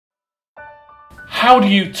How do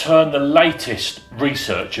you turn the latest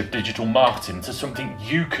research of digital marketing into something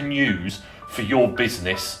you can use for your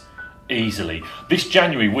business easily? This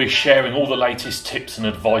January, we're sharing all the latest tips and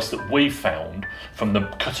advice that we've found from the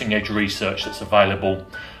cutting edge research that's available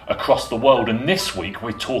across the world. And this week,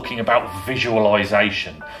 we're talking about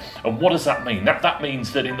visualization. And what does that mean? That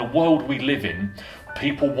means that in the world we live in,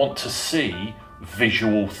 people want to see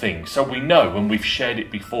visual things. So we know, and we've shared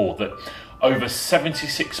it before, that over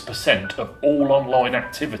 76% of all online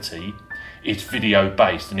activity is video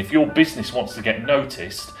based. And if your business wants to get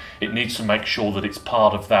noticed, it needs to make sure that it's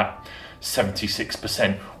part of that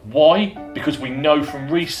 76%. Why? Because we know from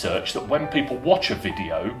research that when people watch a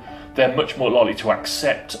video, they're much more likely to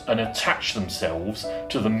accept and attach themselves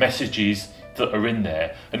to the messages that are in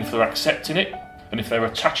there. And if they're accepting it, and if they're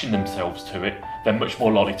attaching themselves to it, they're much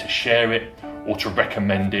more likely to share it or to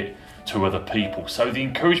recommend it to other people. So the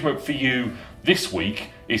encouragement for you this week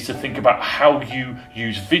is to think about how you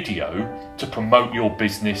use video to promote your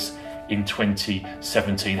business in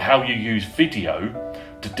 2017, how you use video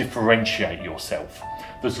to differentiate yourself.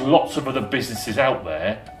 There's lots of other businesses out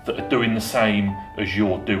there that are doing the same as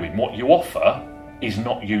you're doing. What you offer is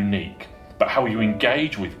not unique, but how you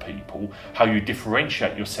engage with people, how you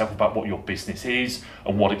differentiate yourself about what your business is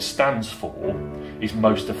and what it stands for is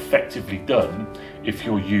most effectively done if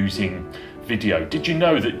you're using video. Did you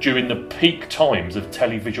know that during the peak times of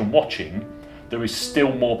television watching, there is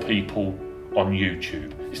still more people on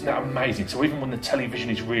YouTube? Isn't that amazing? So even when the television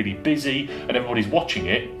is really busy and everybody's watching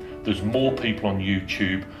it, there's more people on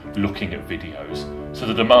YouTube looking at videos. So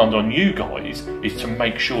the demand on you guys is to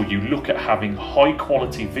make sure you look at having high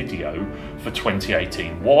quality video for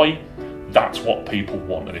 2018. Why? That's what people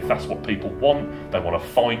want. And if that's what people want, they want to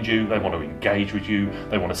find you, they want to engage with you,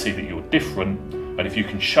 they want to see that you're different. And if you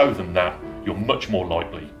can show them that, you're much more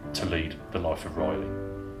likely to lead the life of Riley.